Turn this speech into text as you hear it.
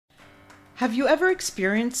Have you ever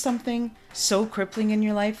experienced something so crippling in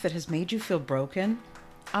your life that has made you feel broken?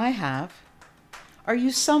 I have. Are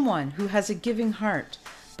you someone who has a giving heart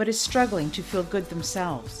but is struggling to feel good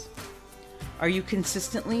themselves? Are you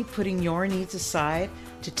consistently putting your needs aside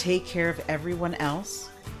to take care of everyone else?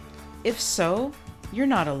 If so, you're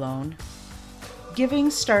not alone. Giving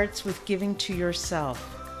starts with giving to yourself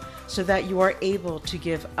so that you are able to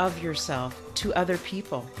give of yourself to other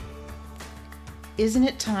people. Isn't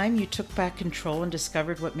it time you took back control and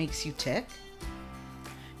discovered what makes you tick?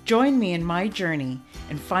 Join me in my journey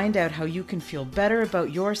and find out how you can feel better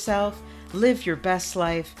about yourself, live your best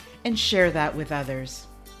life, and share that with others.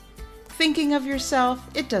 Thinking of yourself,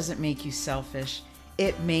 it doesn't make you selfish,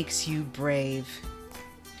 it makes you brave.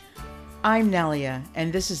 I'm Nelia,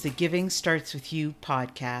 and this is the Giving Starts With You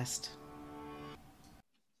podcast.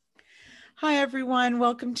 Hi, everyone.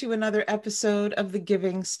 Welcome to another episode of the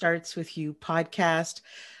Giving Starts With You podcast.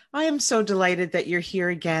 I am so delighted that you're here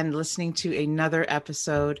again listening to another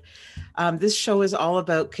episode. This show is all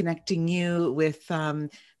about connecting you with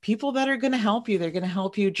people that are going to help you. They're going to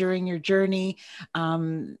help you during your journey.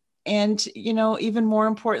 And, even more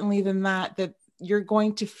importantly than that, that you're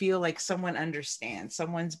going to feel like someone understands,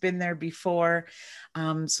 someone's been there before,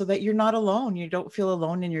 so that you're not alone. You don't feel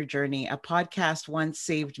alone in your journey. A podcast once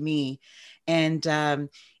saved me. And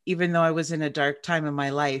even though I was in a dark time in my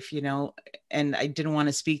life, and I didn't want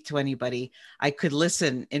to speak to anybody, I could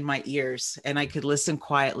listen in my ears and I could listen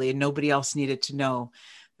quietly, and nobody else needed to know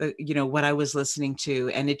what I was listening to.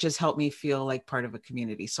 And it just helped me feel like part of a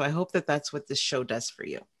community. So I hope that that's what this show does for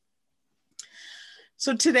you.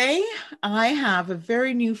 So today I have a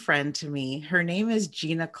very new friend to me. Her name is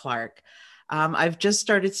Gina Clark. I've just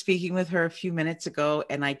started speaking with her a few minutes ago,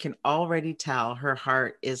 and I can already tell her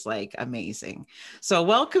heart is like amazing. So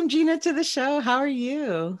welcome, Gina, to the show. How are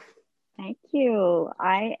you? Thank you.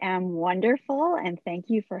 I am wonderful, and thank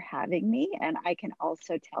you for having me. And I can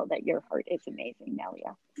also tell that your heart is amazing,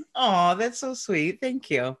 Nelia. Oh, that's so sweet. Thank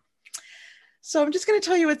you. So I'm just going to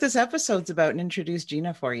tell you what this episode's about and introduce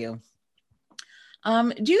Gina for you.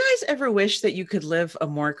 Do you guys ever wish that you could live a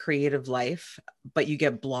more creative life, but you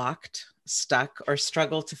get blocked, stuck, or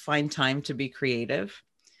struggle to find time to be creative?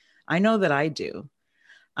 I know that I do.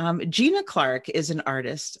 Gina Clark is an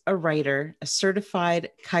artist, a writer, a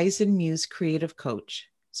certified Kaizen Muse creativity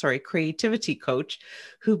coach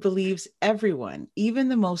who believes everyone, even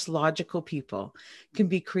the most logical people, can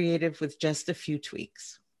be creative with just a few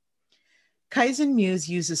tweaks. Kaizen Muse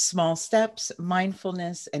uses small steps,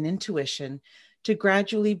 mindfulness, and intuition to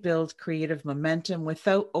gradually build creative momentum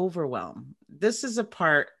without overwhelm. This is a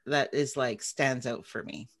part that is like stands out for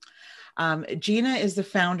me. Gina is the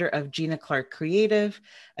founder of Gina Clark Creative,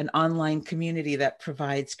 an online community that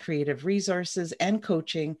provides creative resources and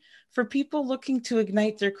coaching for people looking to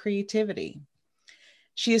ignite their creativity.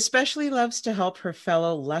 She especially loves to help her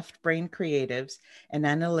fellow left brain creatives and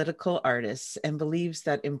analytical artists and believes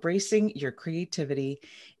that embracing your creativity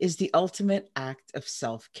is the ultimate act of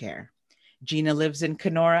self-care. Gina lives in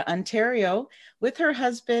Kenora, Ontario, with her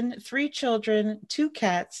husband, 3 children, 2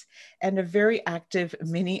 cats, and a very active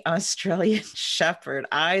mini Australian Shepherd.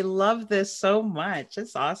 I love this so much.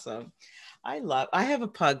 It's awesome. I have a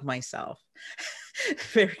pug myself.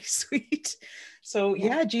 Very sweet. So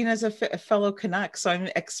yeah, Gina's a fellow Canuck, so I'm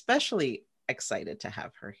especially excited to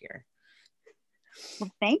have her here. Well,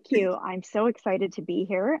 thank you. I'm so excited to be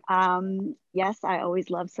here. Yes, I always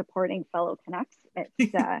love supporting fellow Canucks. It's,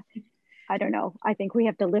 I don't know, I think we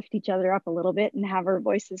have to lift each other up a little bit and have our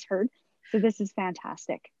voices heard. So this is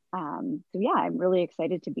fantastic. So yeah, I'm really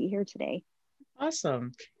excited to be here today.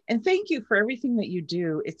 Awesome. And thank you for everything that you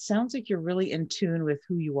do. It sounds like you're really in tune with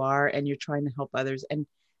who you are and you're trying to help others. And,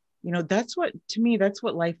 that's what, to me, that's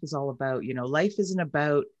what life is all about. Life isn't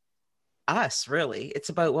about us, really. It's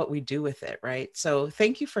about what we do with it, right? So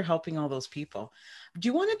thank you for helping all those people. Do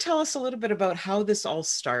you want to tell us a little bit about how this all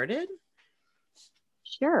started?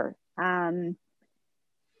 Sure. I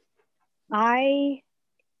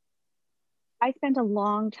spent a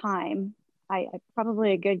long time,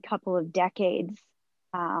 probably a good couple of decades,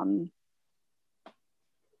 um,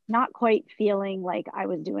 not quite feeling like I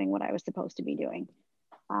was doing what I was supposed to be doing.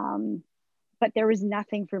 But there was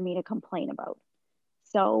nothing for me to complain about.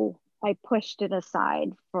 So I pushed it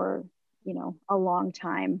aside for, a long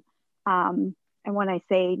time. And when I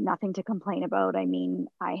say nothing to complain about, I mean,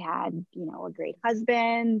 I had, a great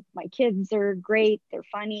husband. My kids are great. They're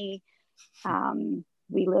funny.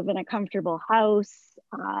 We live in a comfortable house,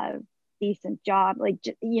 decent job. Like,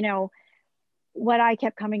 what I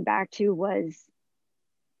kept coming back to was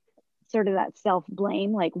sort of that self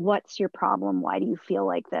blame. Like, what's your problem? Why do you feel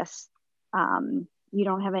like this? you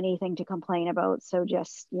don't have anything to complain about. So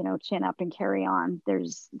just, chin up and carry on.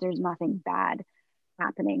 There's nothing bad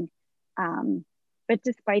happening. But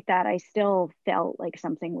despite that, I still felt like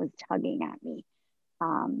something was tugging at me.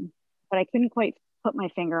 But I couldn't quite put my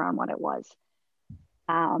finger on what it was.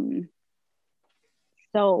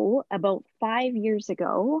 So about 5 years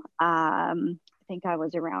ago, I think I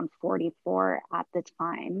was around 44 at the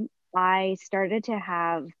time, I started to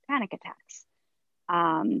have panic attacks.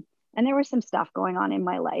 And there was some stuff going on in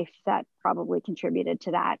my life that probably contributed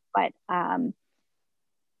to that. But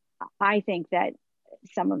I think that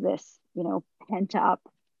some of this, pent up,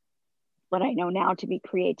 what I know now to be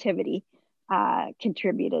creativity,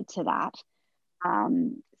 contributed to that.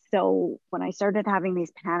 So when I started having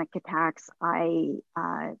these panic attacks, I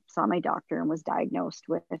saw my doctor and was diagnosed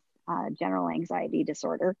with general anxiety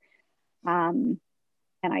disorder. And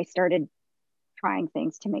I started trying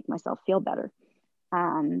things to make myself feel better.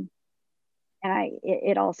 And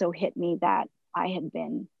it also hit me that I had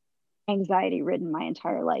been anxiety ridden my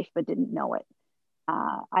entire life, but didn't know it.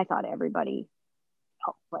 I thought everybody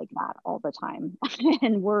felt like that all the time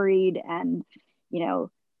and worried and,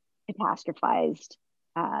 catastrophized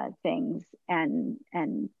things. And,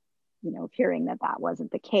 hearing that that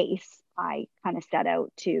wasn't the case, I kind of set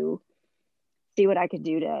out to see what I could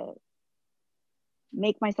do to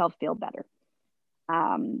make myself feel better.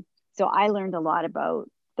 So I learned a lot about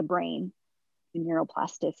the brain,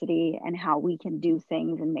 neuroplasticity, and how we can do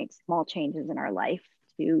things and make small changes in our life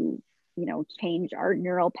to, change our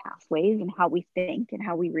neural pathways and how we think and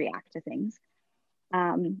how we react to things.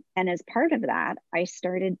 And as part of that, I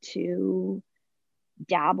started to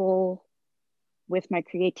dabble with my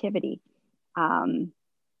creativity. And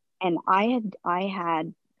I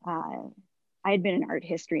had been an art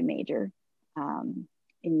history major in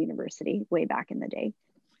university way back in the day.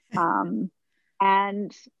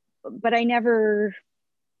 But I never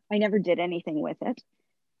did anything with it.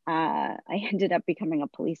 I ended up becoming a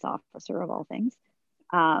police officer of all things,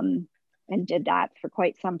 and did that for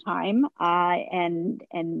quite some time. And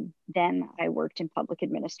then I worked in public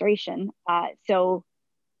administration. So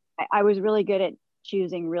I was really good at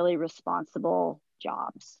choosing really responsible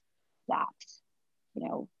jobs that,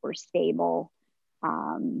 were stable.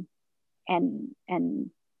 And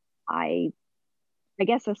I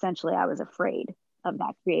guess essentially I was afraid of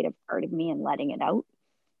that creative part of me and letting it out,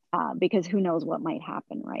 because who knows what might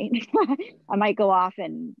happen, right? I might go off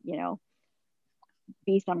and,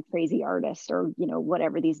 be some crazy artist or,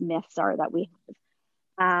 whatever these myths are that we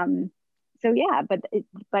have. So yeah, but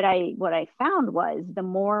what I found was the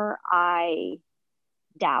more I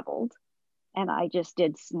dabbled and I just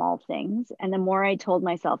did small things, and the more I told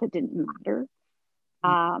myself it didn't matter,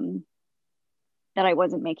 that I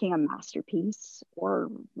wasn't making a masterpiece or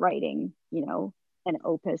writing, an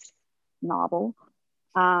opus novel,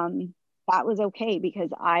 that was okay, because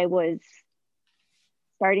I was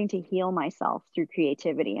starting to heal myself through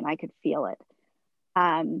creativity and I could feel it.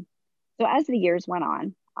 So as the years went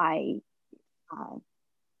on, I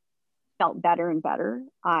felt better and better.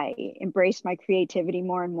 I embraced my creativity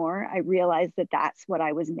more and more. I realized that that's what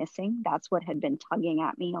I was missing. That's what had been tugging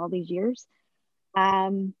at me all these years.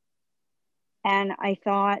 And I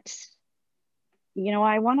thought,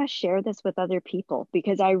 I want to share this with other people,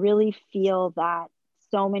 because I really feel that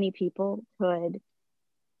so many people could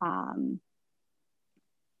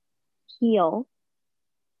heal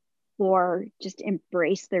or just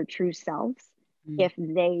embrace their true selves if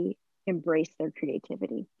they embrace their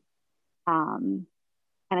creativity. And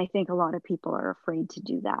I think a lot of people are afraid to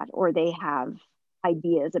do that, or they have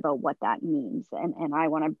ideas about what that means. And I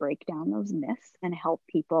want to break down those myths and help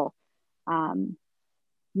people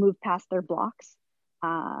move past their blocks,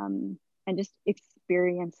 and just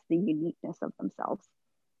experience the uniqueness of themselves.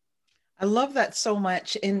 I love that so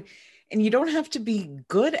much. And you don't have to be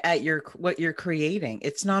good at what you're creating.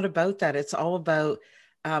 It's not about that. It's all about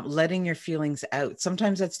letting your feelings out.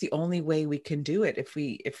 Sometimes that's the only way we can do it, if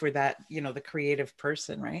we're that, the creative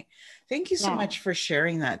person, right? Thank you so much for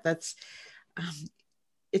sharing that. That's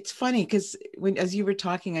it's funny because as you were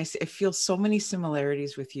talking, I feel so many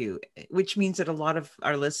similarities with you, which means that a lot of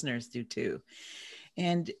our listeners do too.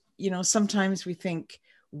 And sometimes we think,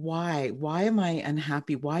 why am I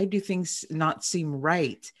unhappy? Why do things not seem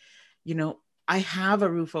right? I have a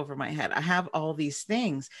roof over my head. I have all these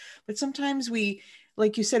things, but sometimes we,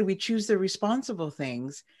 like you said, we choose the responsible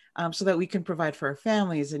things, so that we can provide for our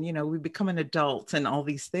families, and we become an adult and all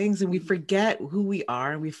these things, and we forget who we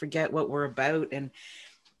are, and we forget what we're about, and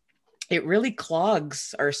it really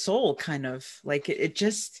clogs our soul, kind of like it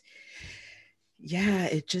just, yeah,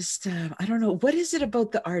 it just, I don't know. What is it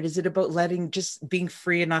about the art? Is it about letting, just being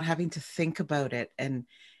free and not having to think about it, and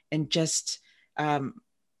just, um,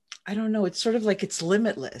 I don't know. It's sort of like it's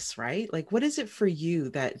limitless, right? Like, what is it for you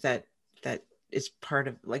that is part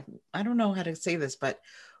of, like, I don't know how to say this, but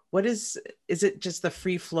what is it just the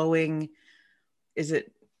free flowing? Is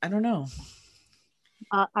it, I don't know.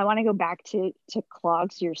 I want to go back to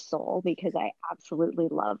clogs your soul because I absolutely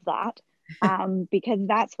love that. Because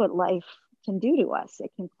that's what life can do to us.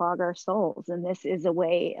 It can clog our souls, and this is a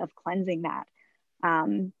way of cleansing that.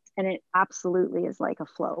 And it absolutely is like a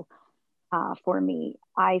flow for me.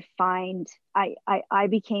 I find I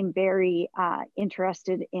became very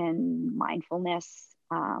interested in mindfulness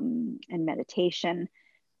and meditation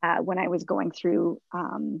when I was going through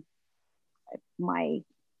my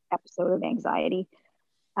episode of anxiety.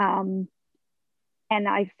 Um, and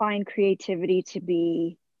I find creativity to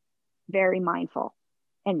be very mindful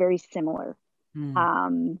and very similar. Hmm.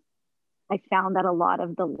 Um, I found that a lot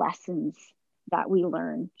of the lessons that we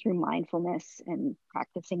learn through mindfulness and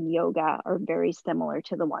practicing yoga are very similar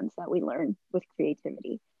to the ones that we learn with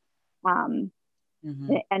creativity. Um,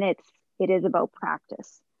 Hmm. and it is about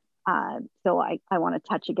practice. So I want to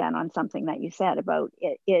touch again on something that you said about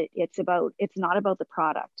it's not about the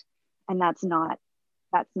product, and that's not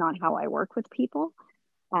how I work with people.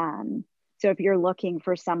 Um, so if you're looking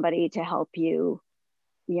for somebody to help you,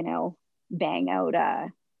 you know, bang out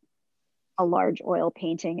a large oil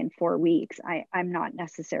painting in 4 weeks, I'm not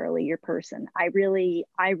necessarily your person. I really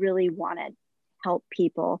want to help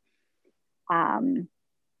people um,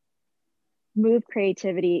 move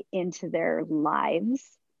creativity into their lives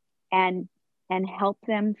and help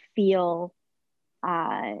them feel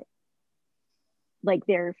uh, like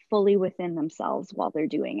they're fully within themselves while they're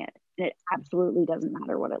doing it. And it absolutely doesn't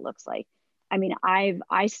matter what it looks like. I mean,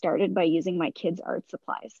 I started by using my kids' art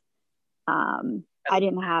supplies. I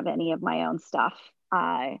didn't have any of my own stuff.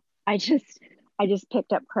 I just I just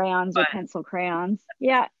picked up crayons or pencil crayons.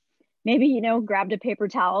 Yeah, maybe grabbed a paper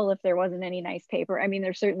towel if there wasn't any nice paper. I mean,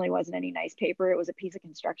 there certainly wasn't any nice paper. It was a piece of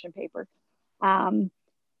construction paper, um,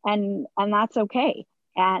 and that's okay.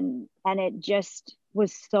 And it just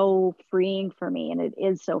was so freeing for me, and it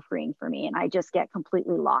is so freeing for me, and I just get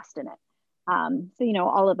completely lost in it. So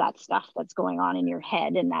all of that stuff that's going on in your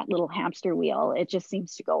head and that little hamster wheel, it just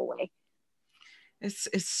seems to go away. It's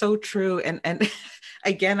so true. And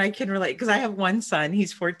again, I can relate because I have one son,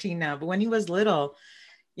 he's 14 now, but when he was little,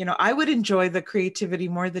 I would enjoy the creativity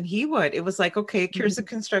more than he would. It was like, okay, here's the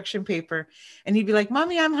construction paper. And he'd be like,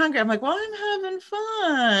 Mommy, I'm hungry. I'm like, well, I'm having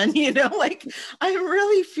fun, like I'm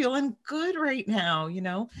really feeling good right now.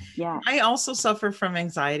 Yeah. I also suffer from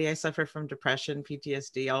anxiety. I suffer from depression,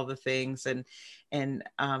 PTSD, all the things. And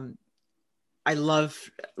I love,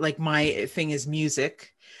 like, my thing is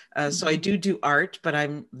music. So I Mm-hmm. do art, but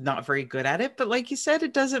I'm not very good at it. But like you said,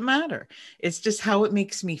 it doesn't matter. It's just how it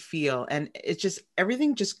makes me feel. And it's just,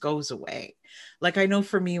 everything just goes away. Like, I know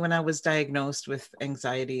for me, when I was diagnosed with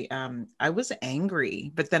anxiety, I was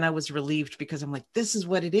angry, but then I was relieved because I'm like, this is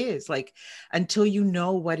what it is. Like, until you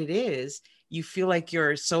know what it is, you feel like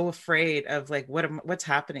you're so afraid of, like, what's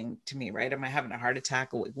happening to me, right? Am I having a heart attack?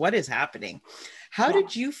 What is happening? How Yeah.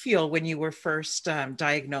 did you feel when you were first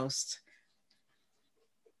diagnosed?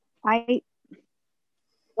 I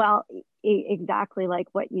Well, exactly like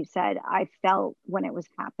what you said. I felt when it was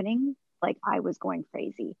happening like I was going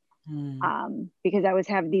crazy, Hmm. because I was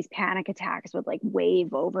having these panic attacks would like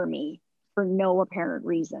wave over me for no apparent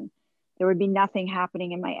reason. There would be nothing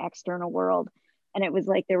happening in my external world. And it was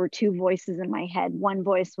like there were two voices in my head. One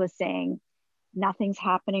voice was saying, nothing's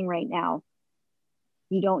happening right now.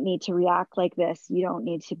 You don't need to react like this. You don't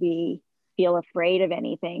need to feel afraid of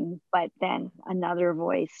anything. But then another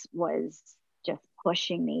voice was just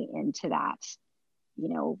pushing me into that,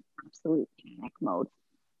 absolute panic mode.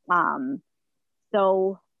 Um,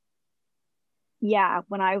 so yeah,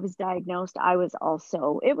 when I was diagnosed,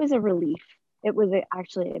 it was a relief. It was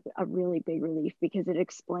actually a really big relief because it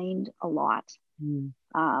explained a lot. Hmm.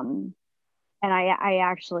 Um, and I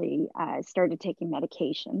actually started taking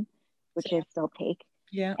medication, which I Same. still take.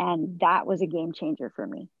 Yeah. And that was a game changer for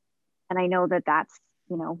me. And I know that that's,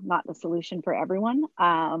 not the solution for everyone.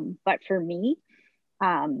 But for me,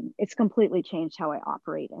 it's completely changed how I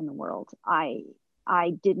operate in the world. I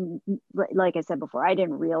didn't, like I said before, I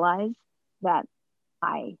didn't realize that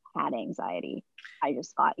I had anxiety. I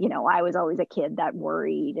just thought, I was always a kid that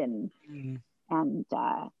worried, Hmm. and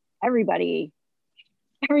everybody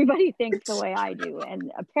everybody thinks the It's way I do,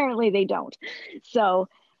 and apparently they don't. So,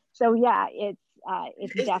 yeah, it's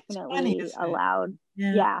it's funny, definitely isn't it? allowed.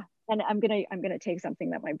 Yeah. Yeah, and I'm gonna take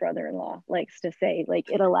something that my brother-in-law likes to say, like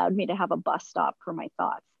it allowed me to have a bus stop for my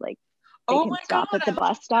thoughts. Like they Oh can my God, stop at I the love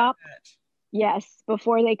bus stop. that. Yes,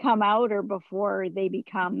 before they come out or before they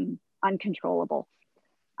become uncontrollable.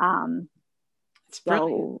 Um, It's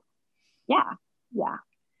brilliant. so yeah, yeah,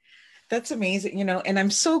 That's amazing, and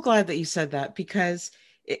I'm so glad that you said that, because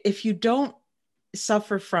if you don't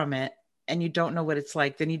suffer from it and you don't know what it's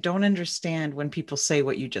like, then you don't understand when people say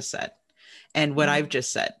what you just said and what I've mm,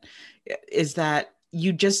 just said, is that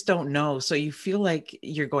you just don't know. So you feel like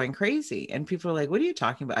you're going crazy and people are like, what are you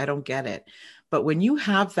talking about? I don't get it. But when you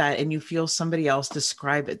have that and you feel somebody else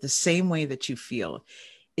describe it the same way that you feel,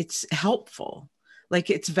 it's helpful. Like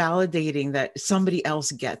it's validating that somebody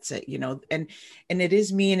else gets it, and it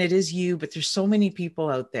is me and it is you, but there's so many people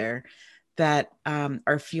out there that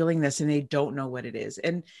are feeling this and they don't know what it is.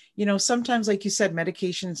 And sometimes, like you said,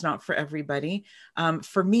 medication is not for everybody.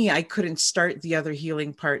 For me, I couldn't start the other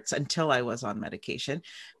healing parts until I was on medication,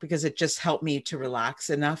 because it just helped me to relax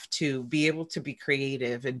enough to be able to be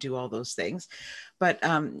creative and do all those things. But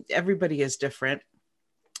everybody is different.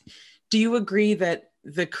 Do you agree that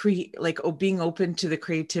being open to the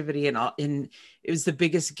creativity and all in it was the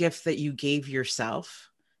biggest gift that you gave yourself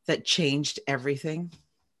that changed everything?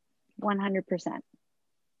 100%,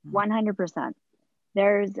 100%.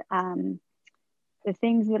 There's the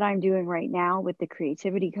things that I'm doing right now with the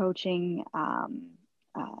creativity coaching, uh,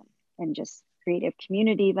 and just creative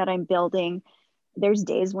community that I'm building. There's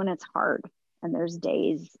days when it's hard, and there's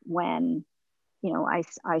days when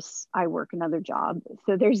I work another job.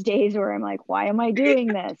 So there's days where I'm like, why am I doing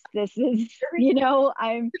this? This is,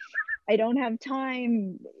 I don't have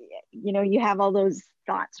time. You have all those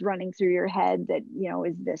thoughts running through your head that,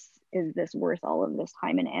 is this worth all of this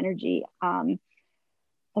time and energy?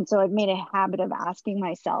 And so I've made a habit of asking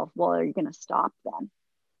myself, well, are you going to stop then?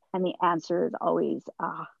 And the answer is always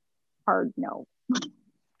a hard no.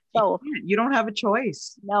 So You don't have a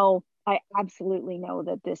choice. no, I absolutely know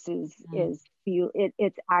that this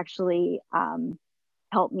it's actually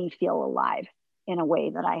helped me feel alive in a way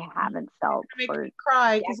that I haven't You're felt gonna make for me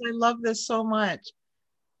cry because I decades. love this so much.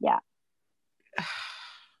 Yeah.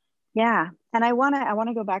 Yeah. And I want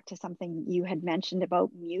to go back to something you had mentioned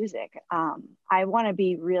about music. I want to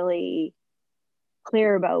be really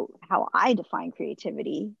clear about how I define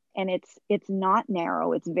creativity. And it's not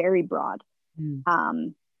narrow, it's very broad. Mm.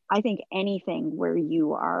 Um, I think anything where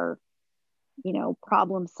you are,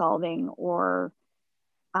 problem solving or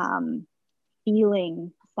um,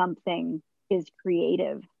 feeling something is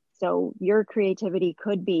creative. So your creativity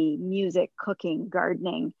could be music, cooking,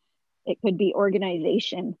 gardening. It could be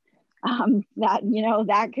organization.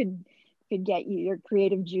 That could get you your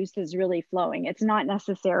creative juices really flowing. It's not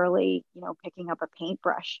necessarily, picking up a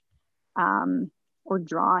paintbrush, um, or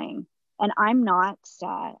drawing. And I'm not.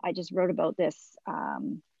 I just wrote about this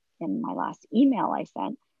in my last email I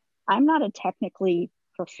sent. I'm not a technically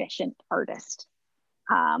proficient artist.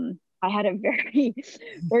 I had a very,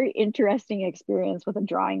 very interesting experience with a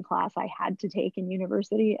drawing class I had to take in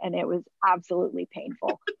university, and it was absolutely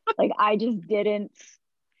painful. Like, I just didn't,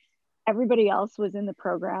 everybody else was in the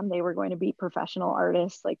program. They were going to be professional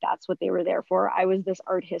artists. Like, that's what they were there for. I was this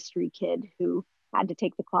art history kid who had to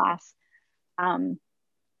take the class. And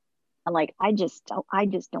like, I just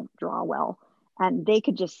don't draw well. And they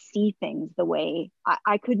could just see things the way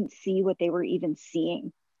I couldn't see what they were even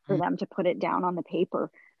seeing for Mm. them to put it down on the paper.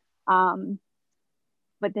 Um,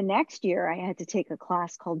 but the next year, I had to take a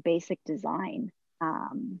class called Basic Design.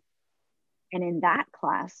 Um, and in that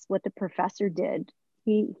class, what the professor did,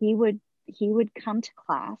 he would come to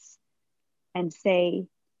class and say,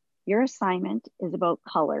 "Your assignment is about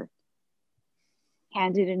color.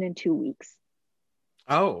 Hand it in 2 weeks."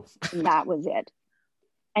 Oh, And that was it.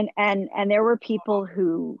 And there were people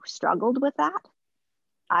who struggled with that.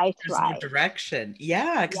 I there's no thrived. direction.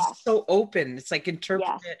 Yeah, because Yes, it's so open. It's like interpret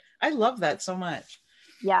yes, it. I love that so much.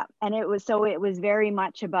 yeah. And it was very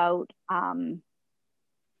much about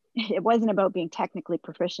it wasn't about being technically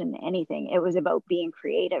proficient in anything. It was about being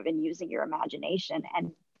creative and using your imagination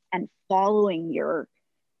and following your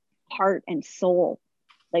heart and soul,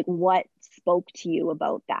 like what spoke to you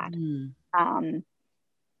about that. Mm. Um,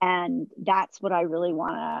 and that's what I really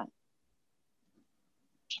want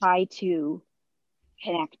to try to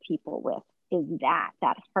connect people with, is that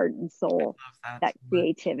heart and I soul, love that that so much.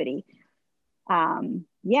 creativity.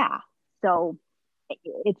 Yeah. So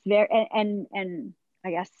it's there. And I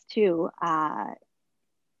guess too, I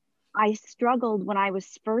struggled when I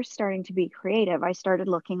was first starting to be creative. I started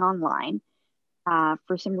looking online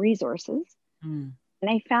for some resources, Mm. and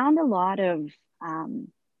I found a lot of um,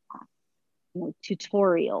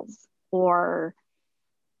 tutorials or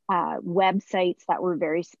websites that were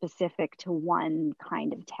very specific to one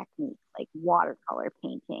kind of technique, like watercolor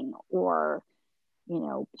painting or,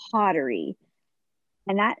 pottery.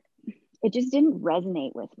 And that, it just didn't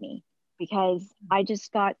resonate with me because I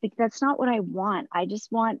just thought like, that's not what I want. I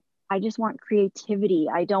just want creativity.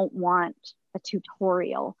 I don't want a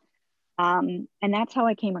tutorial. And that's how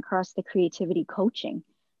I came across the creativity coaching.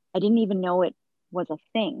 I didn't even know it was a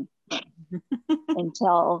thing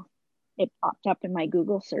until it popped up in my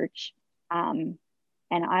Google search. And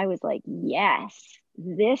I was like, yes,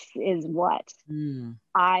 this is what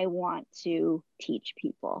I want to teach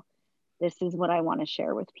people. This is what I want to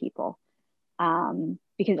share with people.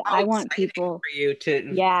 Because How I want exciting people, for you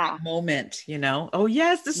to yeah, moment, oh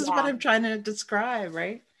yes, this is what yeah, I'm trying to describe,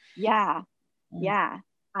 right? yeah, Mm. yeah.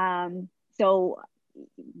 So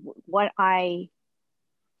what I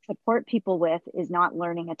support people with is not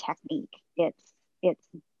learning a technique. It's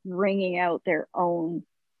bringing out their own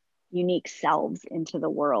unique selves into the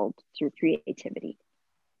world through creativity.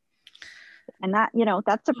 And that,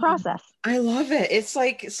 that's a Oh, process. I love it. It's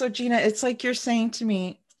like, so Gina, it's like you're saying to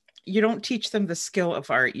me, you don't teach them the skill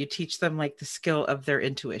of art, you teach them like the skill of their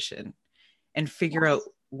intuition and figure out Yes.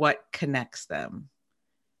 what connects them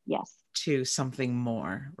Yes. to something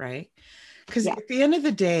more, right? Because Yeah. at the end of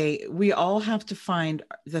the day, we all have to find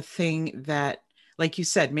the thing that, like you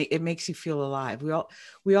said, it makes you feel alive.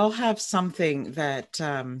 We all have something that,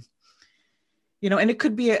 and it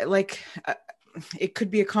could be it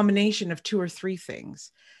could be a combination of two or three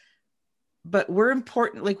things. But we're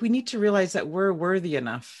important. Like we need to realize that we're worthy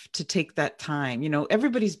enough to take that time.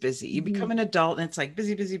 Everybody's busy. You Mm-hmm. become an adult, and it's like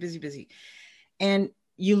busy, busy, busy, busy, and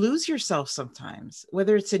you lose yourself sometimes,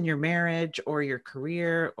 whether it's in your marriage or your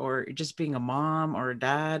career or just being a mom or a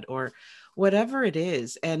dad or whatever it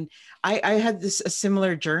is. And I had a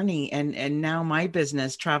similar journey, and now my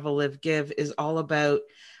business, Travel Live Give, is all about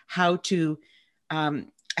how to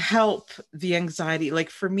help the anxiety. Like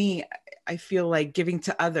for me, I feel like giving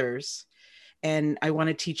to others, and I want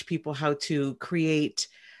to teach people how to create,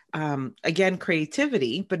 again,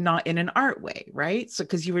 creativity, but not in an art way, right? So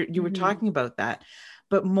because you were Mm-hmm. talking about that,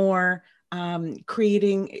 but more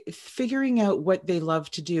figuring out what they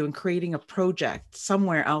love to do and creating a project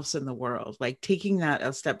somewhere else in the world, like taking that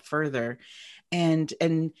a step further, and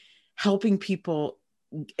helping people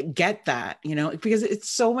get that, because it's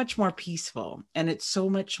so much more peaceful and it's so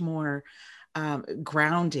much more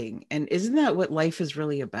grounding. And isn't that what life is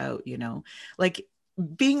really about? Like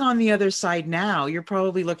being on the other side now, you're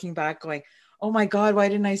probably looking back going, oh my God, why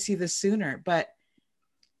didn't I see this sooner? But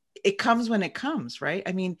it comes when it comes, right?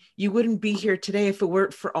 I mean, you wouldn't be here today if it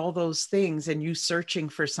weren't for all those things and you searching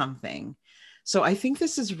for something. So I think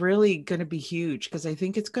this is really going to be huge because I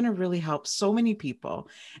think it's going to really help so many people,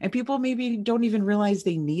 and people maybe don't even realize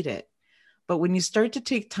they need it. But when you start to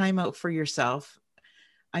take time out for yourself,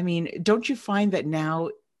 I mean, don't you find that now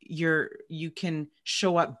you can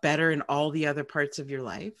show up better in all the other parts of your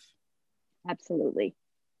life? Absolutely.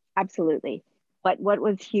 Absolutely. But what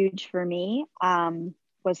was huge for me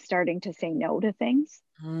was starting to say no to things.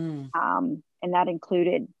 Mm. And that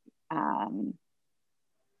included um,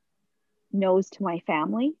 no's to my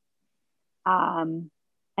family. Um,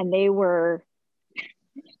 and they were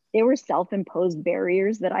self-imposed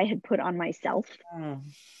barriers that I had put on myself,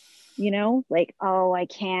 Mm. like, oh, I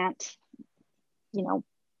can't, you know,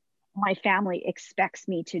 my family expects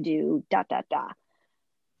me to do da da da.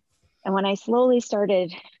 And when I slowly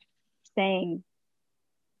started saying,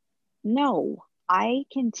 no, I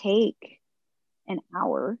can take an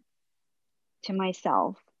hour to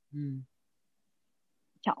myself Mm.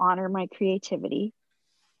 to honor my creativity.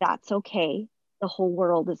 That's okay. The whole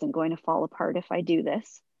world isn't going to fall apart if I do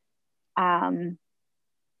this. Um,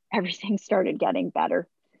 Everything started getting better.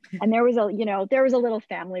 And there was a little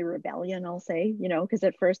family rebellion, I'll say, because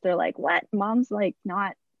at first they're like, what? Mom's like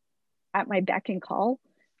not at my beck and call all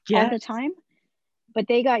Yeah. the time. But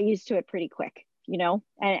they got used to it pretty quick,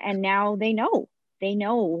 and now they know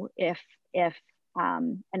if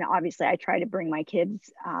and obviously I try to bring my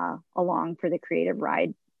kids along for the creative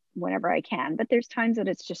ride whenever I can, but there's times that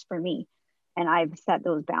it's just for me, and I've set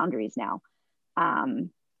those boundaries now.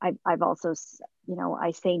 I've also,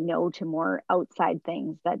 I say no to more outside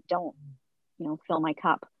things that don't, fill my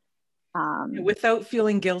cup. um Without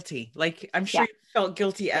feeling guilty. Like I'm sure yeah. you felt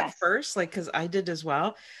guilty at Yes. first, like because I did as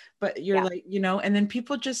well. But you're Yeah. like, and then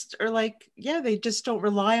people just are like, yeah, they just don't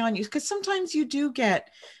rely on you. Because sometimes you do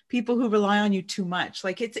get people who rely on you too much.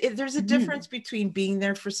 Like there's a Mm-hmm. difference between being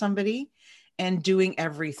there for somebody and doing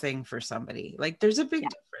everything for somebody. Like there's a big Yeah.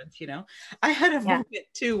 difference. I had a Yeah. moment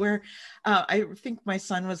too where I think my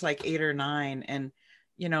son was like 8 or 9, and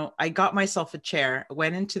I got myself a chair,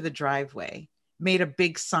 went into the driveway, made a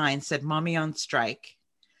big sign, said "Mommy on strike."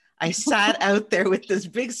 I sat out there with this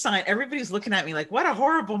big sign. Everybody's looking at me like, what a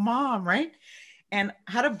horrible mom, right? And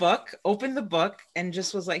had a book, opened the book, and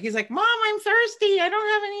just was like, he's like, "Mom, I'm thirsty. I don't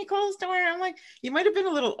have any clothes to wear." I'm like, you might have been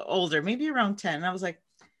a little older, maybe around 10. And I was like,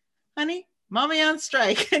 "Honey, Mommy on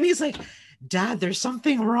strike." And he's like, "Dad, there's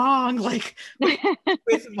something wrong." Like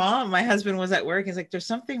with Mom, my husband was at work. He's like, "There's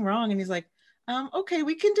something wrong." And he's like, "Okay,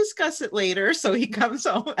 we can discuss it later." So he comes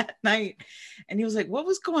home at night and he was like, "What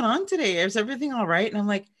was going on today? Is everything all right?" And I'm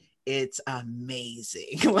like, "It's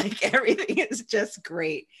amazing." Like everything is just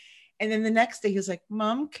great. And then the next day he was like,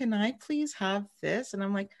 "Mom, can I please have this?" And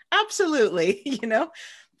I'm like, "Absolutely."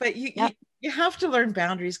 But Yep. you have to learn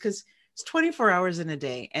boundaries because it's 24 hours in a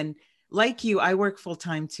day. And like you, I work full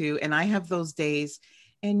time too. And I have those days.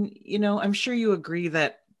 And, I'm sure you agree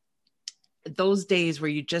that those days where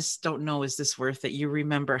you just don't know, is this worth it? You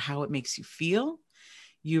remember how it makes you feel.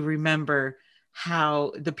 You remember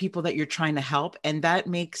how the people that you're trying to help, and that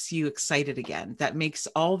makes you excited again. That makes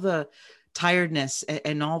all the tiredness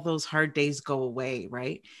and all those hard days go away,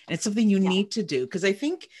 right? And it's something you Yeah. need to do. Because I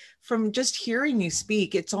think from just hearing you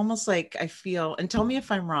speak, it's almost like I feel, and tell me if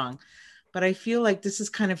I'm wrong, but I feel like this is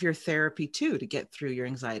kind of your therapy too, to get through your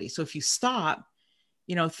anxiety. So if you stop,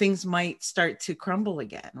 things might start to crumble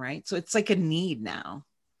again, right? So it's like a need now.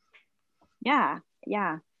 Yeah.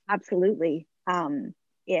 Yeah. Absolutely.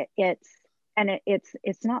 It's and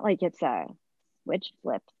it's not like it's a switch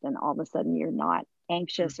flips and all of a sudden you're not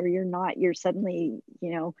anxious or you're suddenly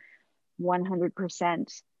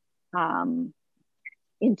 100% um,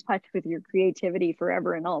 in touch with your creativity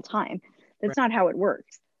forever and all time. That's Right. not how it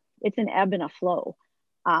works. It's an ebb and a flow.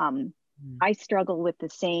 um, Mm. I struggle with the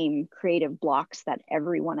same creative blocks that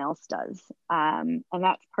everyone else does, and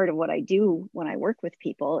that's part of what I do when I work with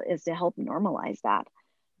people, is to help normalize that.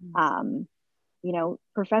 Mm. um,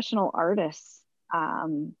 Professional artists,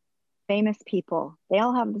 um, famous people, they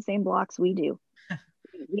all have the same blocks we do.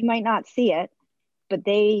 We might not see it, but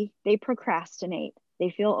they procrastinate.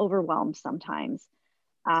 They feel overwhelmed sometimes.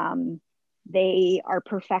 Um, they are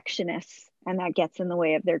perfectionists, and that gets in the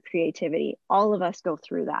way of their creativity. All of us go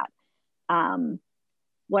through that. Um,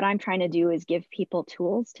 what I'm trying to do is give people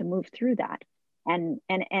tools to move through that. And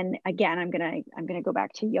again, I'm gonna go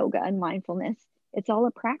back to yoga and mindfulness. It's all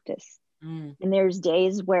a practice. Mm. And there's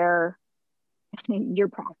days where your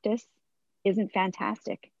practice isn't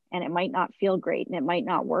fantastic and it might not feel great and it might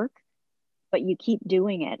not work, but you keep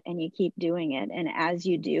doing it and you keep doing it. And as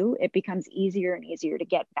you do, it becomes easier and easier to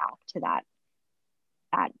get back to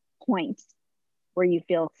that point where you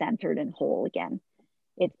feel centered and whole again.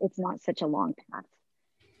 It's not such a long path.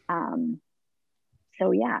 Um,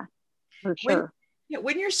 so yeah, for When sure. yeah,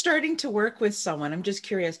 when you're starting to work with someone, I'm just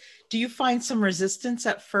curious, do you find some resistance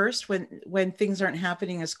at first when things aren't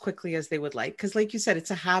happening as quickly as they would like? Because like you said,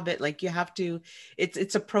 it's a habit, like you have to,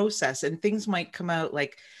 it's a process, and things might come out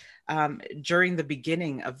like during the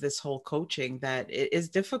beginning of this whole coaching that it is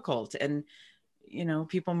difficult, and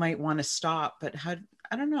people might want to stop, but how,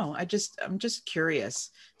 I don't know. I'm just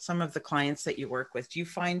curious, some of the clients that you work with, do you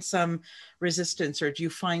find some resistance, or do you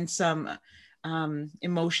find some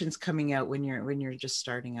emotions coming out when you're just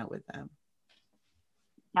starting out with them?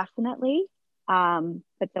 Definitely.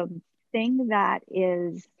 But the thing that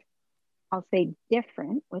is, I'll say,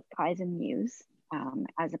 different with Kaizen Muse,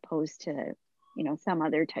 as opposed to, some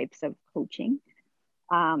other types of coaching,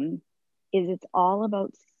 um, is it's all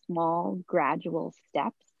about small, gradual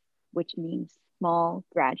steps, which means small,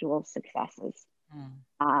 gradual successes. Mm.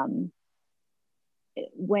 Um,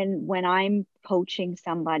 when I'm coaching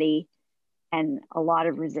somebody and a lot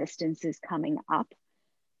of resistance is coming up,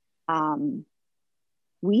 um,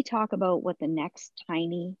 we talk about what the next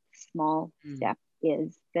tiny small Mm. step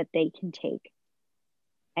is that they can take,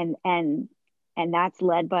 and that's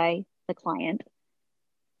led by the client.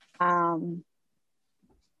 um,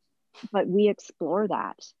 but we explore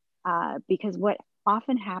that, because what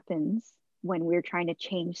often happens when we're trying to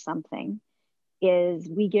change something is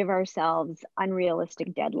we give ourselves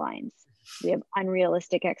unrealistic deadlines. We have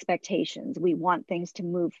unrealistic expectations. We want things to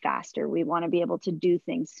move faster. We want to be able to do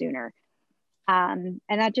things sooner. And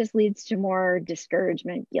that just leads to more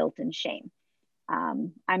discouragement, guilt, and shame.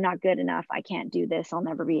 I'm not good enough. I can't do this. I'll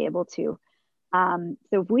never be able to.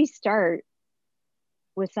 So if we start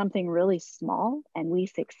with something really small and we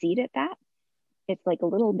succeed at that, it's like a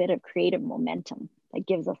little bit of creative momentum that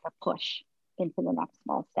gives us a push into the next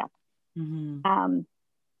small step. Mhm. Um,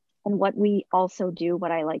 and what we also do,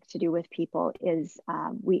 what I like to do with people is,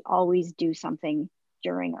 we always do something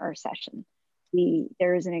during our session.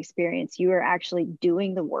 There is an experience. You are actually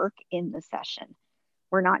doing the work in the session.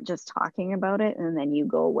 we're not just talking about it and then you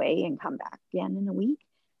go away and come back again in a week.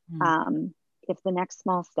 If the next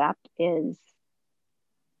small step is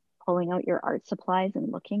pulling out your art supplies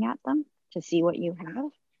and looking at them to see what you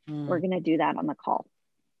have, we're going to do that on the call.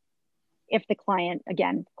 If the client,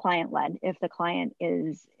 again, client led, if the client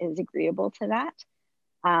is agreeable to that.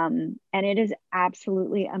 And it is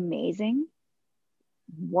absolutely amazing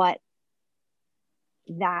what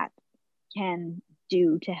that can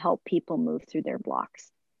do to help people move through their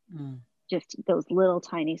blocks. Just those little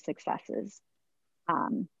tiny successes.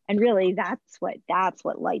 And really that's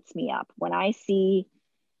what lights me up. When I see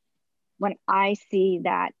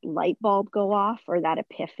that light bulb go off, or that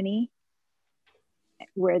epiphany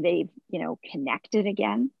where they've, connected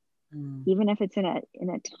again, even if it's in a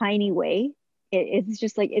tiny way, it's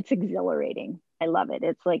just like, it's exhilarating. I love it.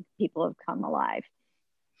 It's like people have come alive.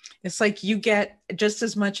 It's like you get just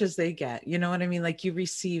as much as they get, you know what I mean? Like you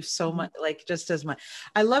receive so much, like just as much.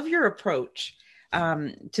 I love your approach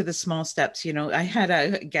to the small steps. I had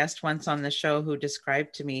a guest once on the show who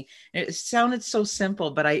described to me, it sounded so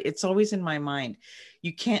simple, but it's always in my mind.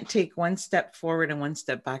 You can't take one step forward and one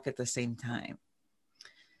step back at the same time,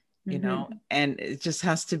 and it just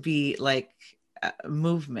has to be like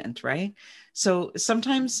movement, right? So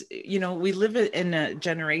sometimes, we live in a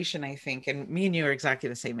generation, I think, and me and you are exactly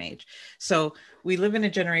the same age. So we live in a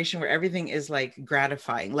generation where everything is like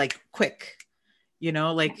gratifying, like quick,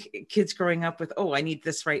 like kids growing up with, oh, I need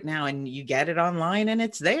this right now. And you get it online and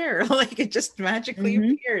it's there. Like it just magically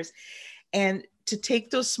appears. And to take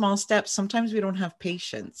those small steps, sometimes we don't have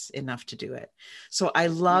patience enough to do it. So I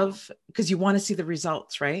love, because you want to see the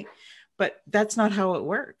results, right? But that's not how it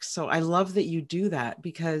works. So I love that you do that,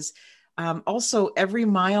 because also every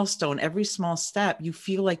milestone, every small step, you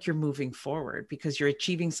feel like you're moving forward because you're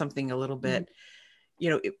achieving something a little bit,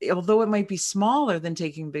 although it might be smaller than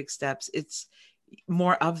taking big steps, it's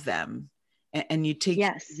more of them. And you take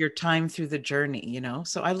your time through the journey,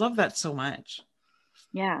 so I love that so much.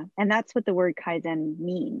 Yeah. And that's what the word Kaizen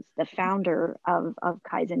means. The founder of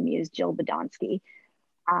Kaizen Muse, Jill Badonsky,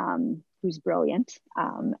 who's brilliant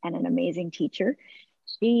and an amazing teacher.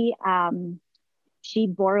 She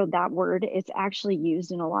borrowed that word. It's actually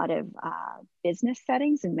used in a lot of business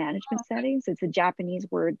settings and management settings. It's a Japanese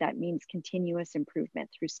word that means continuous improvement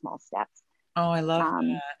through small steps. Oh, I love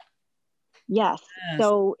that. Yes.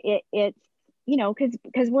 So it's,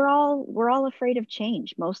 because we're all afraid of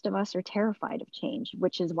change. Most of us are terrified of change,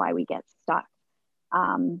 which is why we get stuck.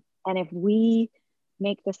 And if we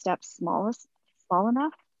make the steps small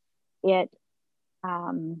enough, it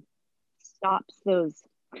stops those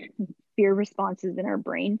fear responses in our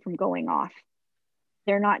brain from going off.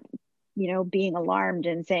 They're not, being alarmed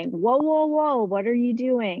and saying, whoa, whoa, whoa, what are you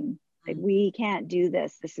doing? Like, we can't do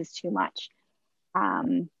this. This is too much.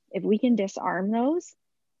 If we can disarm those,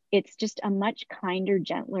 it's just a much kinder,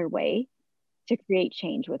 gentler way to create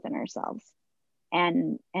change within ourselves.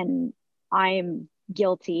 And I am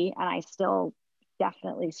guilty, and I still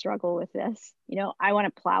definitely struggle with this. I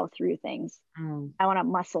want to plow through things. I want to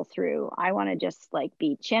muscle through. I want to just like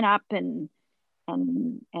be chin up and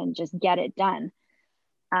just get it done.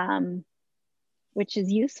 Which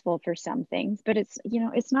is useful for some things, but it's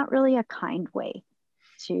not really a kind way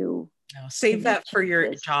to save that for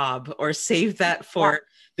your job, or save that for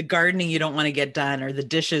the gardening you don't want to get done, or the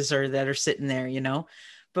dishes that are sitting there,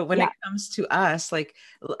 but when it comes to us, like,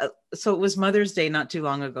 so it was Mother's Day not too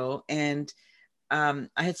long ago, and I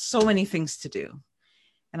had so many things to do,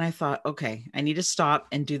 and I thought, okay, I need to stop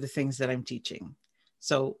and do the things that I'm teaching.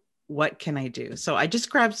 So what can I do? So I just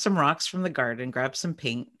grabbed some rocks from the garden, grabbed some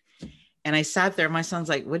paint, and I sat there. My son's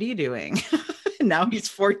like, what are you doing? Now he's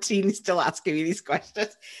 14. He's still asking me these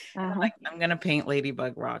questions. I'm like, I'm going to paint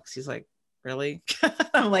ladybug rocks. He's like, really?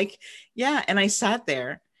 I'm like, yeah. And I sat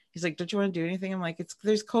there. He's like, don't you want to do anything? I'm like,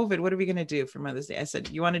 there's COVID. What are we going to do for Mother's Day? I said,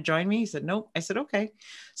 you want to join me? He said, nope. I said, okay.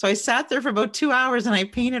 So I sat there for about 2 hours and I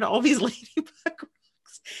painted all these ladybug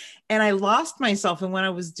rocks, and I lost myself in what I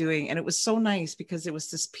was doing. And it was so nice because it was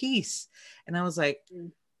this peace. And I was like,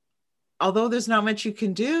 although there's not much you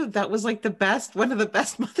can do, that was like one of the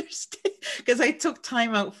best Mother's Day, because I took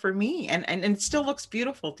time out for me, and it still looks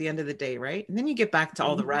beautiful at the end of the day, right? And then you get back to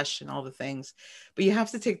all the rush and all the things, but you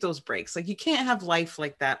have to take those breaks. Like, you can't have life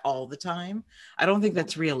like that all the time. I don't think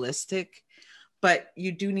that's realistic, but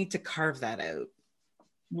you do need to carve that out.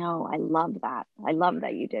 No, I love that. I love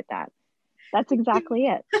that you did that. That's exactly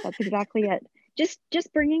it. That's exactly it.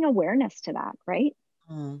 Just bringing awareness to that, right?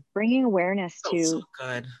 Bringing awareness to so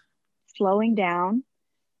good. Slowing down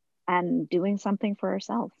and doing something for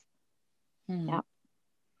ourselves.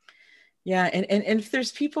 Yeah. And if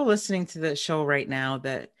there's people listening to the show right now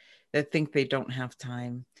that that think they don't have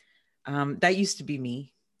time. That used to be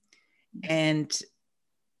me. And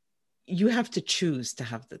you have to choose to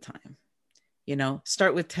have the time,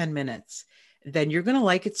 start with 10 minutes. Then you're going to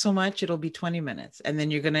like it so much, it'll be 20 minutes. And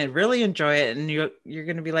then you're going to really enjoy it. And you're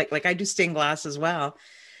going to be like I do stained glass as well.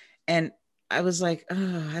 And I was like,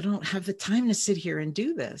 oh, I don't have the time to sit here and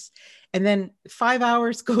do this. And then 5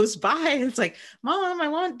 hours goes by and it's like, Mom, I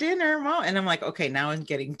want dinner, Mom. And I'm like, okay, now I'm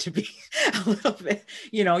getting to be a little bit,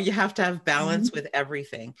 you have to have balance with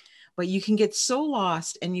everything, but you can get so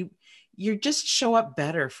lost, and you just show up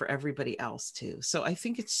better for everybody else too. So I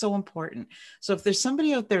think it's so important. So if there's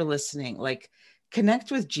somebody out there listening, like,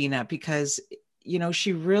 connect with Gina, because,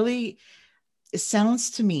 she really, it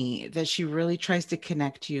sounds to me that she really tries to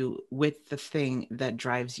connect you with the thing that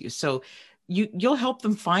drives you. So you'll help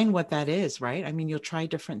them find what that is, right? I mean, you'll try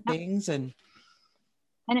different things, and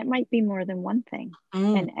it might be more than one thing.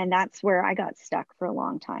 And that's where I got stuck for a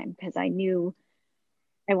long time, because I knew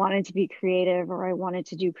I wanted to be creative, or I wanted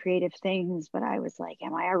to do creative things, but I was like,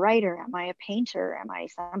 am I a writer? Am I a painter? Am I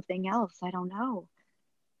something else? I don't know.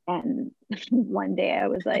 And one day I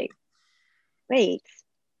was like, wait,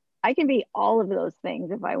 I can be all of those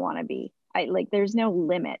things if I want to be. There's no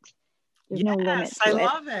limit. There's no limit to I it.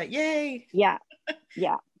 love it. Yay. Yeah.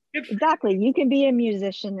 Exactly. You can be a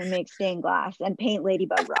musician and make stained glass and paint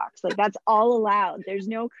ladybug rocks. That's all allowed. There's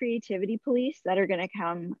no creativity police that are going to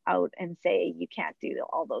come out and say you can't do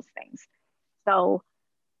all those things. So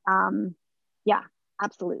yeah,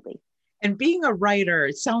 absolutely. And being a writer,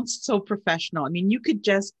 it sounds so professional. I mean, you could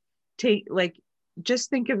just just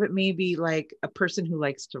think of it maybe like a person who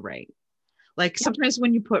likes to write. Sometimes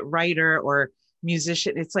when you put writer or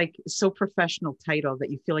musician, it's like so professional title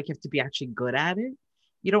that you feel like you have to be actually good at it.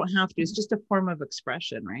 You don't have to. It's just a form of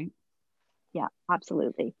expression, right? Yeah,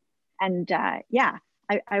 absolutely. And yeah,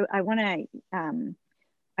 I want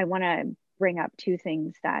to bring up two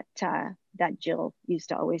things that Jill used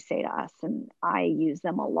to always say to us, and I use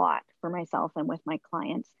them a lot for myself and with my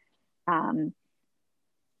clients.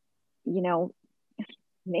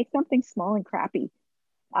 Make something small and crappy.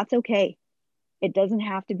 That's okay. It doesn't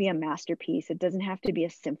have to be a masterpiece. It doesn't have to be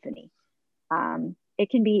a symphony. It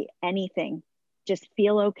can be anything. Just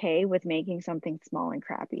feel okay with making something small and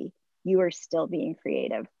crappy. You are still being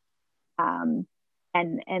creative. And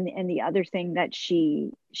the other thing that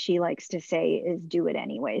she likes to say is do it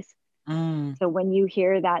anyways. So when you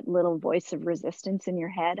hear that little voice of resistance in your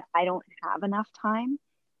head, I don't have enough time,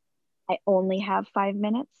 I only have 5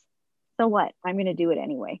 minutes, so what? I'm going to do it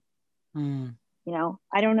anyway.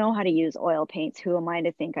 I don't know how to use oil paints. Who am I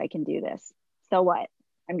to think I can do this? So what?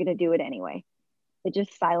 I'm going to do it anyway. It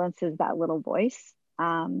just silences that little voice.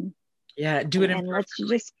 Yeah, do it. And let's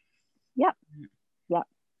just, yep.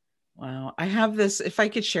 Wow. I have this, if I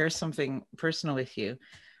could share something personal with you,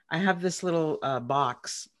 I have this little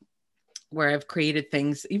box where I've created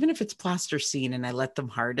things, even if it's plasticine, and I let them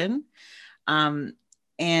harden. And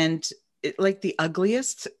the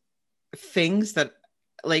ugliest things that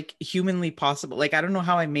humanly possible. I don't know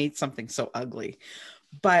how I made something so ugly,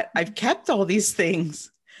 but I've kept all these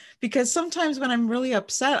things because sometimes when I'm really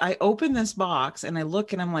upset, I open this box and I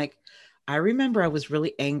look and I'm like, I remember I was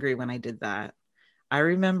really angry when I did that. I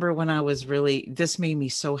remember when this made me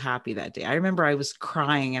so happy that day. I remember I was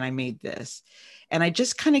crying and I made this. And I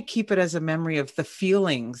just kind of keep it as a memory of the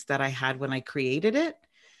feelings that I had when I created it,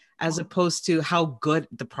 as opposed to how good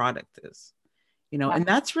the product is, and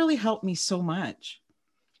that's really helped me so much.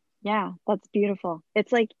 Yeah, that's beautiful.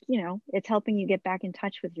 It's it's helping you get back in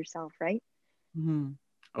touch with yourself, right? Mm-hmm.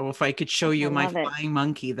 Oh, if I could show you my flying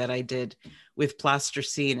monkey that I did with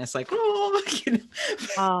plasticine, it's like, oh,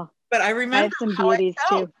 Oh, but I remember I have some beauties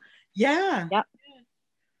too. Yeah. Yep.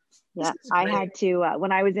 Yeah. I had to,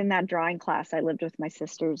 when I was in that drawing class, I lived with my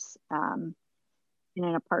sisters in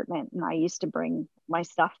an apartment, and I used to bring my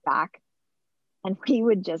stuff back, and we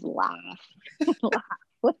would just laugh,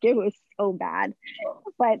 like it was so bad,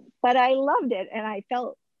 but I loved it. And I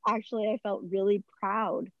felt really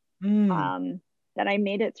proud that I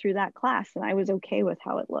made it through that class, and I was okay with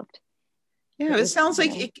how it looked. Yeah, it sounds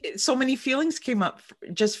like so many feelings came up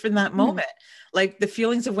just from that moment. Like the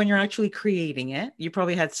feelings of when you're actually creating it. You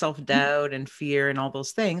probably had self-doubt and fear and all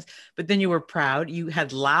those things, but then you were proud. You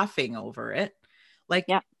had laughing over it.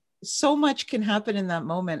 So much can happen in that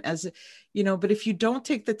moment, but if you don't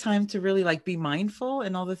take the time to really be mindful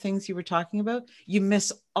and all the things you were talking about, you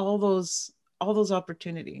miss all those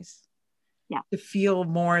opportunities. Yeah. To feel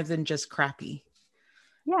more than just crappy.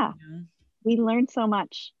 Yeah. We learn so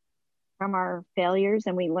much from our failures,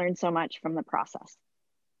 and we learn so much from the process.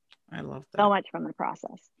 I love that. So much from the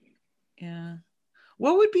process. Yeah.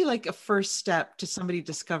 What would be like a first step to somebody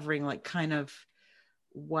discovering like kind of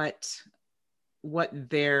what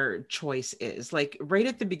their choice is, like right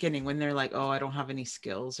at the beginning when they're like, oh, I don't have any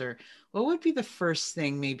skills? Or what would be the first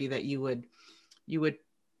thing maybe that you would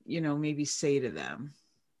maybe say to them?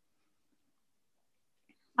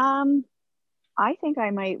 I think I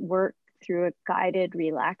might work through a guided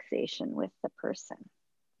relaxation with the person,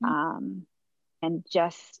 um, and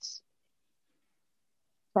just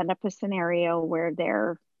set up a scenario where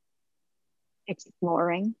they're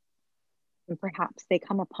exploring, and perhaps they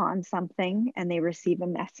come upon something and they receive a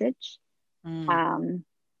message, Mm, um,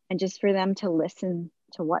 and just for them to listen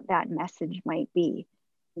to what that message might be.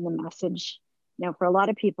 And the message, for a lot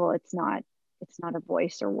of people, it's not a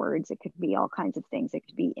voice or words. It could be all kinds of things. It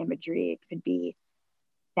could be imagery. It could be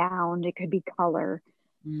sound. It could be color.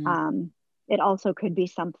 mm, Um, it also could be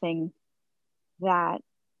something that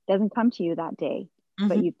doesn't come to you that day,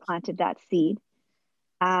 but mhm. you've planted that seed.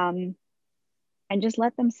 Um, and just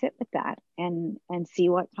let them sit with that and see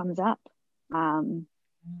what comes up.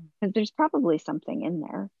 Because there's probably something in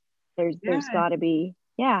there. There's Yeah, got to be,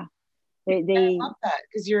 yeah. I They love that,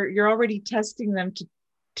 because you're already testing them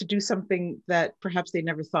to do something that perhaps they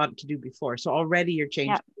never thought to do before. So already you're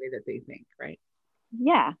Yeah, changing the way that they think, right?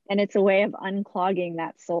 yeah, and it's a way of unclogging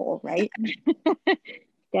that soul, right?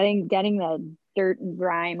 Getting the dirt and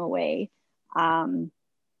grime away. Um,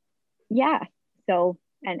 yeah. So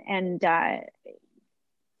and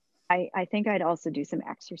I think I'd also do some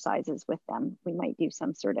exercises with them. We might do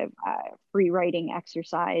some sort of free writing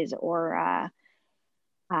exercise, or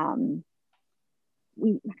um,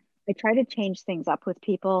 we I try to change things up with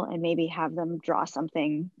people and maybe have them draw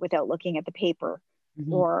something without looking at the paper,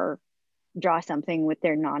 Mhm. or draw something with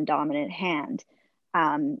their non-dominant hand.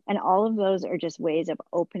 And all of those are just ways of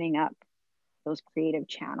opening up those creative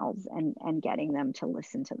channels and getting them to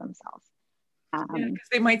listen to themselves. Yeah, Um, because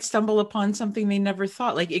they might stumble upon something they never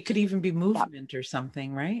thought. Like it could even be yeah, movement or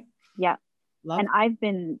something, right? yeah. Love And I've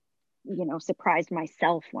been, surprised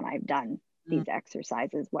myself when I've done that. Mm, these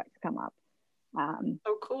exercises, what's come up. Um,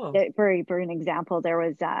 so cool. for an example, there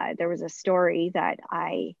was a story that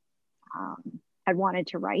I had wanted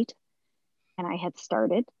to write, and I had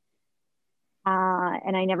started,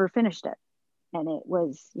 and I never finished it. And it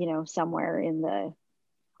was, somewhere in the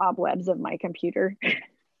cobwebs of my computer.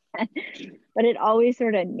 But it always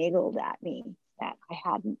sort of niggled at me that I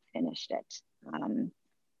hadn't finished it.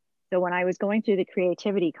 So when I was going through the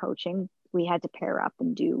creativity coaching, we had to pair up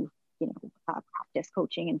and do, practice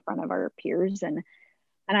coaching in front of our peers. And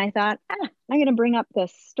I thought, I'm going to bring up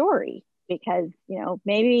this story because,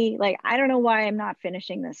 maybe like, I don't know why I'm not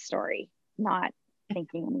finishing this story, not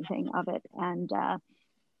thinking anything of it. And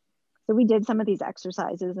so we did some of these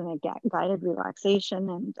exercises and a guided relaxation.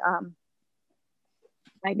 And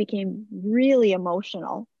I became really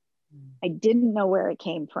emotional. I didn't know where it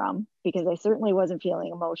came from because I certainly wasn't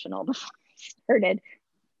feeling emotional before I started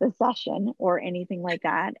the session or anything like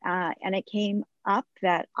that. And it came up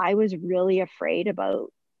that I was really afraid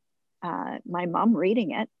about my mom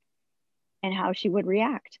reading it and how she would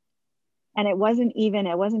react. And it wasn't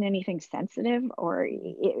anything sensitive, or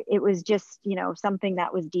it was just, something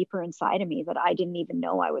that was deeper inside of me that I didn't even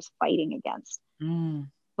know I was fighting against. Mm.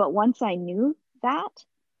 But once I knew that,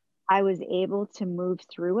 I was able to move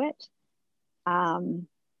through it, and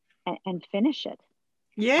finish it. Um,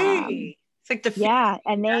 Yay. It's like the fear yeah, of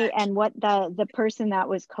being judged. and what the person that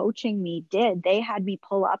was coaching me did, they had me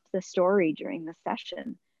pull up the story during the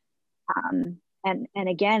session. And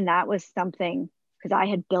again, that was something, because I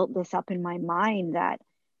had built this up in my mind that,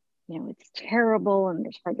 it's terrible and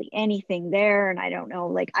there's hardly anything there, and I don't know,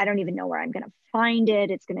 like I don't even know where I'm going to find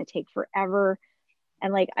it. It's going to take forever.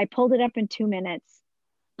 And like I pulled it up in 2 minutes,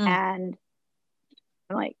 Mm. and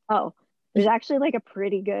I'm like, oh, there's actually like a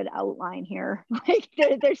pretty good outline here. Like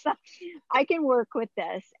there's some, I can work with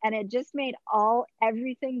this, and it just made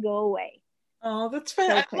everything go away Oh, that's fun.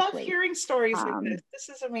 so I love quickly. hearing stories like this. Um, This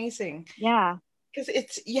is amazing. yeah,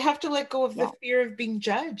 Because you have to let go of the yeah, fear of being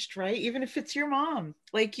judged, right? Even if it's your mom.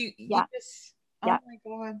 Like you yeah, just, oh yeah, my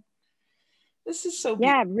God, this is so beautiful.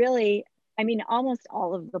 yeah. Really, I mean, almost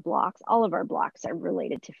all of our blocks are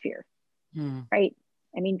related to fear, Hmm. right?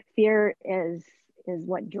 I mean, fear is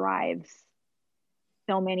what drives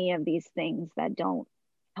so many of these things that don't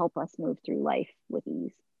help us move through life with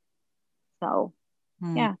ease. So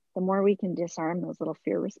Hmm. yeah, the more we can disarm those little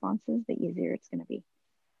fear responses, the easier it's going to be.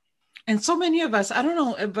 And so many of us, I don't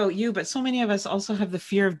know about you, but so many of us also have the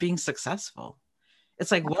fear of being successful.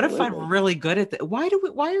 It's like, what if I'm Absolutely. really good at that? Why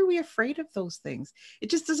are we afraid of those things? It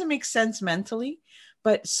just doesn't make sense mentally.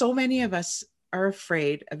 But so many of us are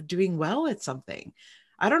afraid of doing well at something.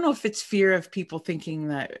 I don't know if it's fear of people thinking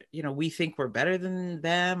that, you know, we think we're better than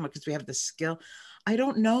them because we have the skill. I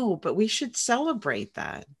don't know, but we should celebrate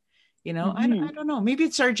that. You know, Mm-hmm. I don't know. Maybe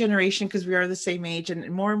it's our generation because we are the same age. And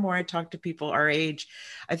more I talk to people our age,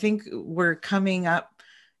 I think we're coming up,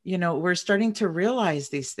 you know, we're starting to realize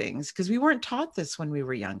these things because we weren't taught this when we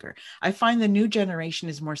were younger. I find the new generation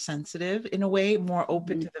is more sensitive in a way, more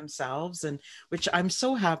open Mm-hmm. to themselves, and which I'm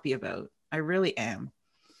so happy about. I really am.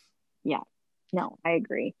 Yeah, no, I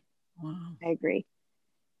agree. Wow. I agree.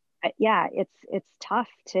 Yeah, it's tough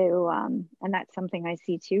to, and that's something I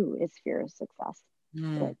see too is fear of success.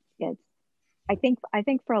 Mm, It's I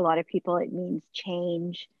think for a lot of people it means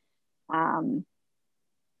change. Um,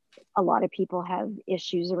 a lot of people have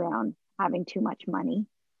issues around having too much money.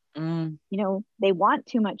 mm. They want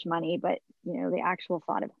too much money, but the actual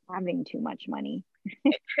thought of having too much money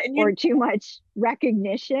And or too much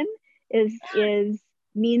recognition is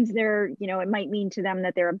means it might mean to them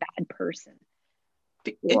that they're a bad person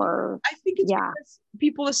and or I think it's yeah, because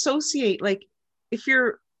people associate, like, if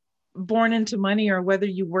you're born into money or whether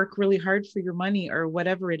you work really hard for your money or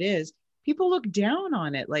whatever it is, people look down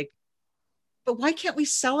on it. Like, but why can't we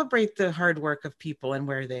celebrate the hard work of people and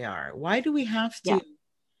where they are? Why do we have yeah, to?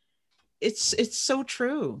 It's so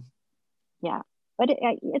true. yeah. But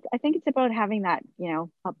I think it's about having that,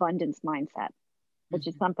 abundance mindset, which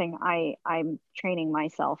is Mhm. something I'm training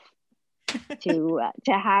myself to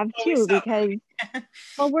have Always too, because something.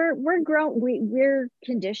 well, we're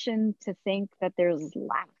conditioned to think that there's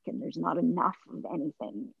lack and there's not enough of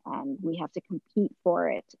anything, and we have to compete for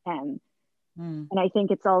it. Mm, And I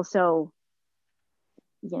think it's also,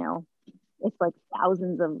 you know, it's like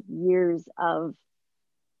thousands of years of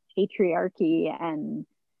patriarchy and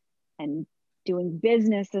doing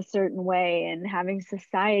business a certain way and having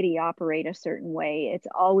society operate a certain way. It's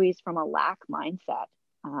always from a lack mindset.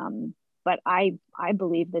 But I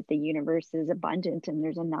believe that the universe is abundant and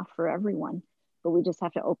there's enough for everyone, but we just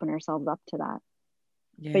have to open ourselves up to that.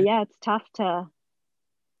 But yeah. yeah, it's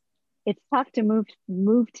tough to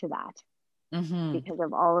move to that Hmm. because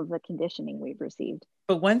of all of the conditioning we've received.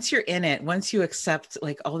 But once you're in it, once you accept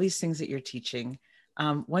like all these things that you're teaching,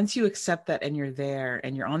 once you accept that and you're there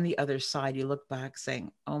and you're on the other side, you look back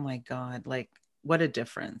saying, "Oh my God, like what a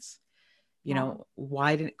difference." You Yeah. know,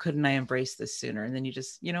 why didn't couldn't I embrace this sooner? And then you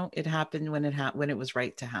just, you know, it happened when when it was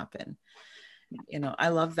right to happen. Yeah. You know, I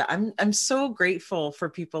love that. I'm so grateful for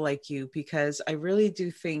people like you because I really do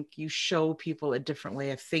think you show people a different way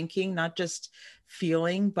of thinking, not just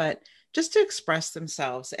feeling, but just to express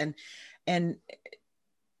themselves. And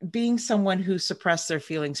being someone who suppressed their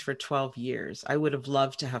feelings for 12 years, I would have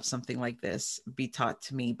loved to have something like this be taught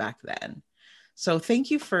to me back then. So thank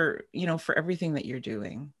you for, you know, for everything that you're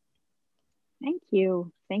doing. Thank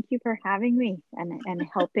you. Thank you for having me and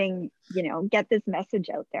helping, get this message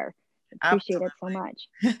out there. Appreciate it so Absolutely.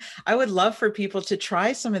 much. I would love for people to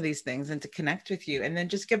try some of these things and to connect with you and then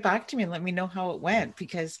just get back to me and let me know how it went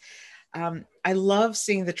because I love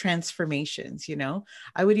seeing the transformations, you know.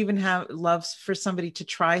 I would even have loves for somebody to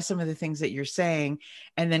try some of the things that you're saying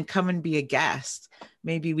and then come and be a guest.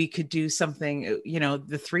 Maybe we could do something, you know,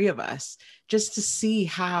 the three of us, just to see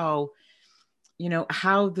how, you know,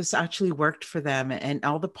 how this actually worked for them and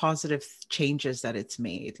all the positive changes that it's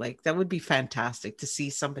made. Like that would be fantastic to see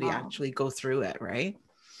somebody Oh, actually go through it, right?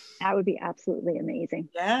 that would be absolutely amazing.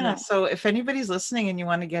 Yeah. Yeah. So if anybody's listening and you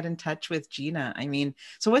want to get in touch with Gina, I mean,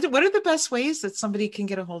 so what are the best ways that somebody can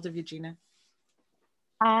get a hold of you, Gina?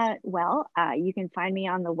 You can find me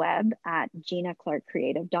on the web at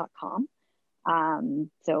ginaclarkcreative.com.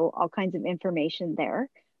 So all kinds of information there.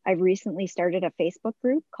 I've recently started a Facebook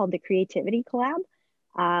group called the Creativity Collab.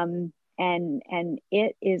 And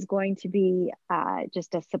it is going to be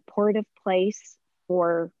just a supportive place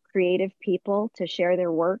for creative people to share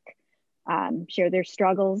their work, share their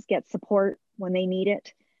struggles, get support when they need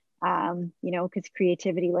it. Because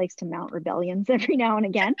creativity likes to mount rebellions every now and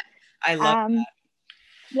again. I love Um,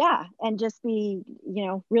 yeah, and just be,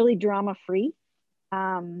 really drama free.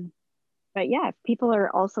 Um, but yeah, if people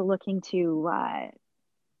are also looking to,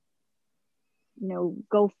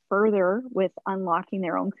 go further with unlocking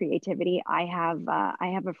their own creativity, I have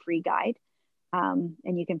a free guide, and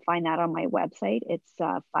you can find that on my website. It's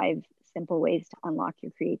 5 simple ways to unlock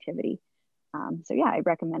your creativity. So yeah, I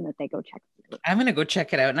recommend that they go check it out. I'm going to go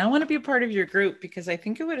check it out. And I want to be a part of your group because I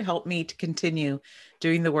think it would help me to continue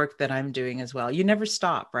doing the work that I'm doing as well. You never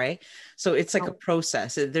stop, right? So it's like a Oh,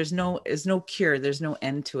 process. There's no cure, there's no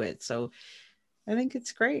end to it. So I think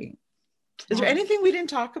it's great. Is there yeah. anything we didn't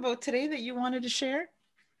talk about today that you wanted to share?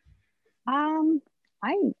 Um,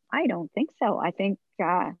 I don't think so. I think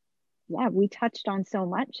yeah, we touched on so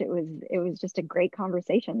much. It was just a great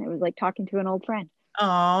conversation. It was like talking to an old friend.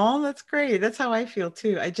 Oh, that's great. That's how I feel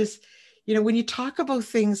too. I just, when you talk about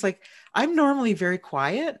things like I'm normally very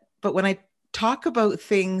quiet, but when I talk about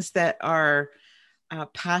things that are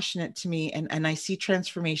passionate to me and I see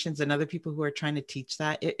transformations in other people who are trying to teach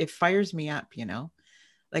that, it fires me up.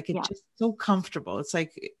 Like it's Yeah, just so comfortable. It's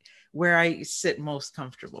like where I sit most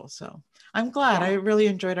comfortable. So I'm glad. I yeah. really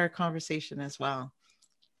enjoyed our conversation as well.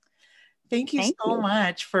 Thank you Thank so you.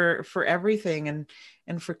 much for everything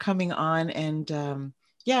and for coming on and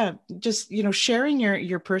yeah, just sharing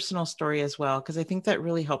your personal story as well, because I think that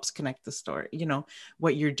really helps connect the story,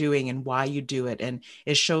 what you're doing and why you do it, and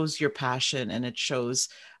it shows your passion, and it shows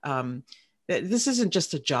that this isn't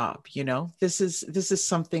just a job. This is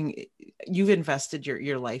something you've invested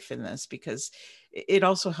your life in this, because it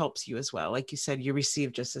also helps you as well. Like you said, you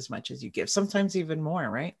receive just as much as you give, sometimes even more,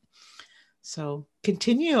 right? So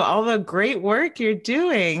continue all the great work you're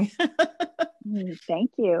doing.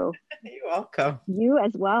 Thank you. You're welcome. You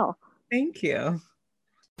as well. Thank you.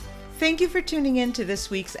 Thank you for tuning in to this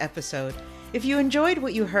week's episode. If you enjoyed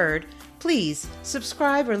what you heard, please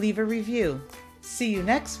subscribe or leave a review. See you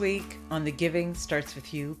next week on the Giving Starts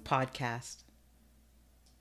With You podcast.